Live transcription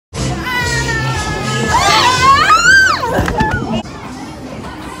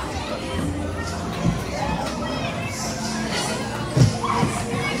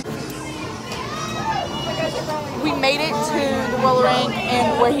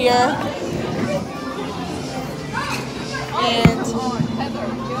we're here. And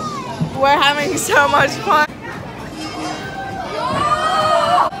we're having so much fun.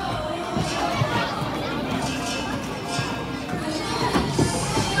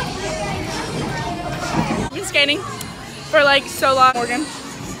 I've been skating for like so long, Morgan.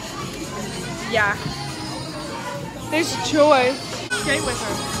 Yeah. There's Joy. Skate with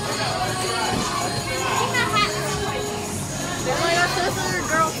her. Oh my gosh, this is your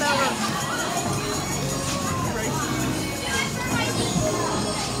girl fella.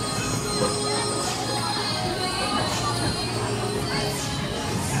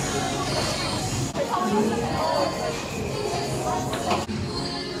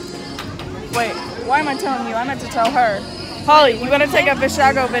 Wait, why am I telling you? I meant to tell her. Holly, you want to take a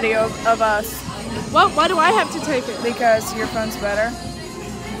Vishago video of us? Well, why do I have to take it? Because your phone's better.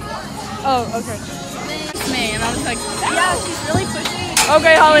 Oh, okay. Me, and I was like, yeah, she's really pushing.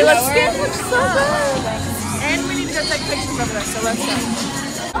 Okay, Holly, let's get so good. And we need to go take pictures of this, so let's go.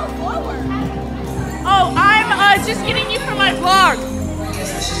 Oh, forward. Oh, I'm just getting you for my vlog.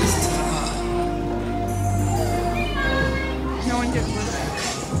 No one gets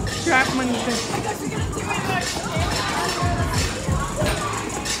it. Trap money.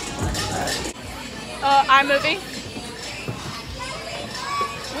 iMovie.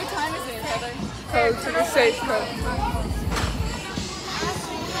 What time is it, Heather? Code to the safe code.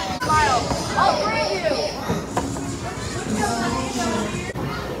 Smile. I'll bring you.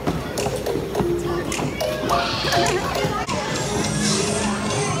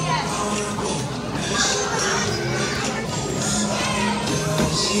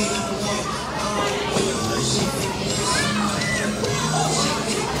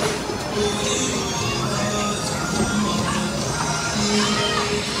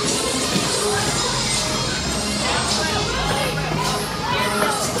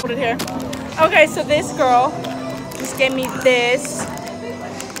 Put it here. Okay, so this girl just gave me this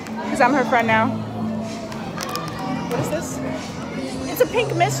because I'm her friend now. What is this? It's a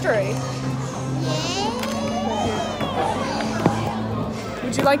pink mystery.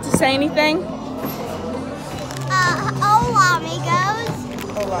 Would you like to say anything? Hola, amigos.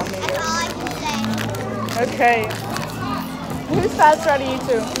 Hola, amigos. That's all I can say. Okay. Who's faster out of you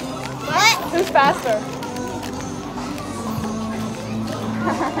two? What? Who's faster?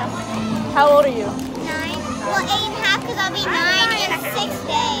 How old are you? 9. Well, 8.5 because I'll be 9 in 6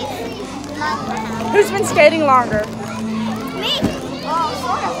 days. Who's been skating longer? Me. Oh,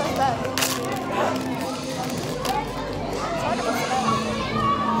 sorry, I said that.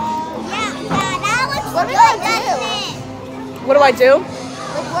 Yeah, that looks What good, do I do? doesn't it? What do I do?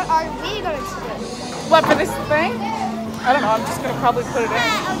 Like, what are we going to do? What, for this thing? I don't know, I'm just going to probably put it in. Oh,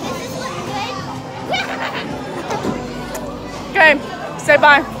 does this look good? Okay, say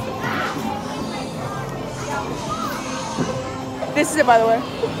bye. This is it, by the way.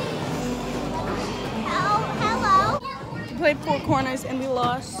 Hello. We played 4 corners and we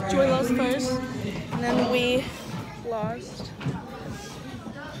lost. Joy lost first, and then we lost.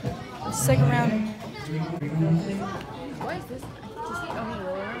 Second round. What is this? Does he own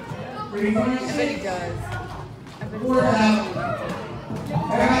roller? I bet he does. I bet he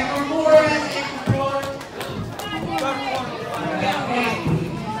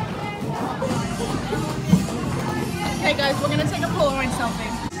Hey guys, we're gonna take a Polaroid selfie.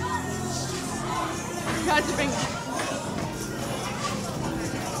 Got your finger.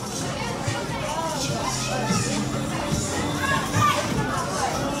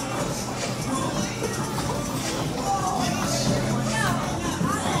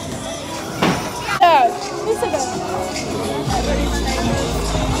 Yeah, who said that?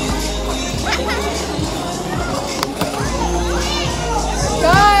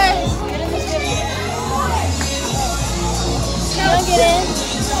 Guys! Get in.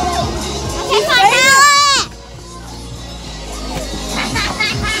 Take my palette!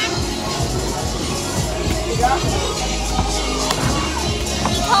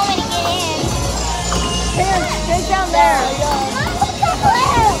 He told me to get in. Here, get down there.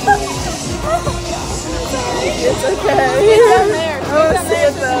 It's okay. Get down there. I want to see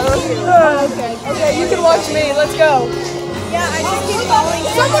it though. Oh, okay. Okay, you can watch me. Let's go. Yeah, I just keep following.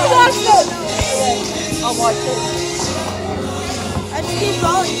 Someone watch this. Okay, I'll watch it. I just keep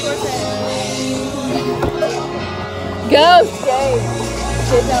falling towards it. Go skate.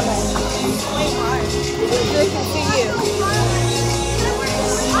 Get down there. Wait, why? They can see you.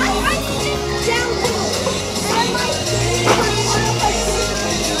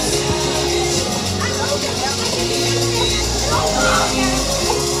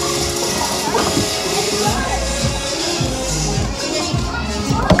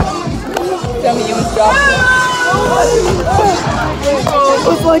 Tell me you was dropping. It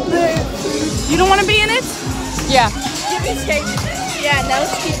was like this. You don't want to be in it? Yeah. Give me skate. Yeah, no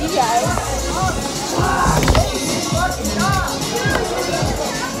skate, you guys.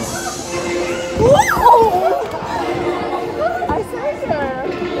 I saved her.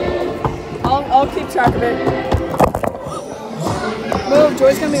 I'll keep track of it. Move,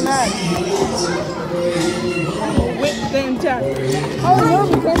 Joy's gonna be mad. Whip them down. Oh no,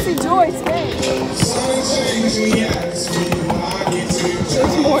 you can't see Joy. Skate.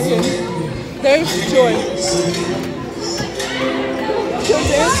 There's Morgan. There's Joy. Joy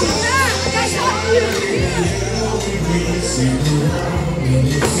dancing.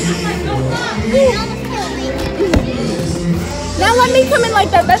 Now let me come in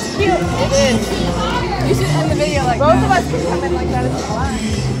like that. That's cute. It is. You should end the video like Both that. of us can come in like that if you want.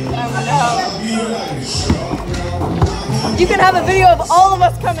 You can have a video of all of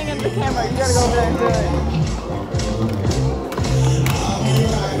us coming into the camera. You gotta go over there and do it.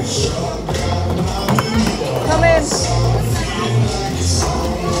 Come in.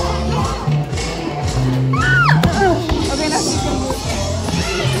 Okay, now she's gonna move.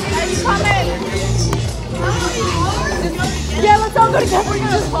 Now you come in. Yeah, let's all go together. You can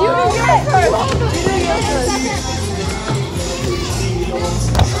get it first. You do yours first.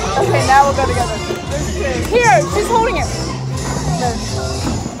 Okay, now we'll go together. Here, she's holding it.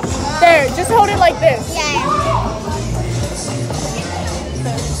 There, just hold it like this. Yeah.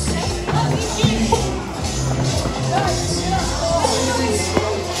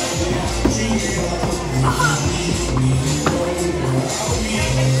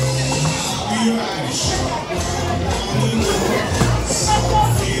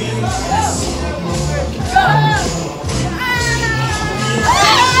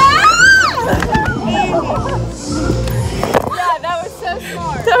 Yeah, that was so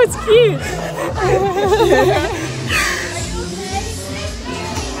smart. That was cute.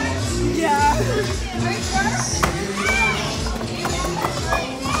 Yeah.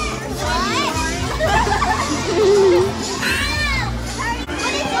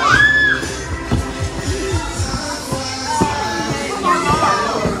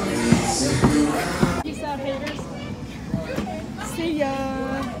 Peace out, haters. See ya.